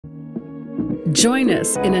Join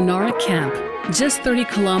us in Inara Camp, just 30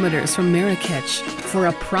 kilometers from Marrakech, for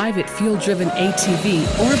a private fuel-driven ATV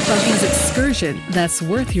or buggy's excursion that's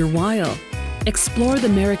worth your while. Explore the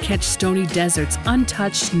Marrakech stony desert's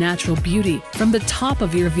untouched natural beauty from the top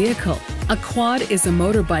of your vehicle. A quad is a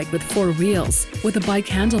motorbike with 4 wheels, with a bike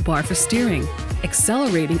handlebar for steering,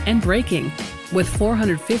 accelerating and braking. With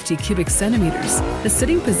 450 cubic centimeters, the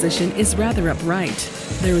sitting position is rather upright.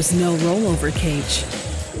 There is no rollover cage.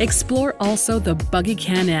 Explore also the Buggy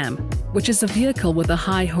Can-Am, which is a vehicle with a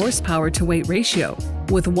high horsepower-to-weight ratio,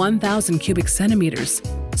 with 1,000 cubic centimeters,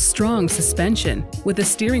 strong suspension, with a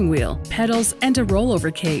steering wheel, pedals, and a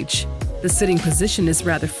rollover cage. The sitting position is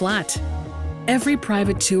rather flat. Every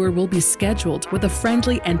private tour will be scheduled with a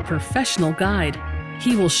friendly and professional guide.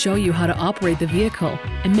 He will show you how to operate the vehicle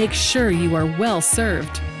and make sure you are well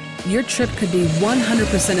served. Your trip could be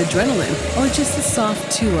 100% adrenaline or just a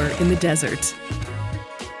soft tour in the desert.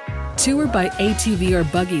 Tour by ATV or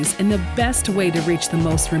buggies in the best way to reach the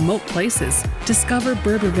most remote places, discover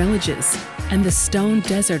Berber villages, and the stone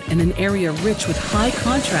desert in an area rich with high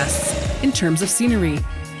contrasts in terms of scenery.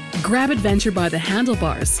 Grab adventure by the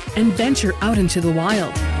handlebars and venture out into the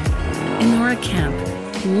wild. Inara Camp.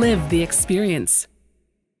 Live the experience.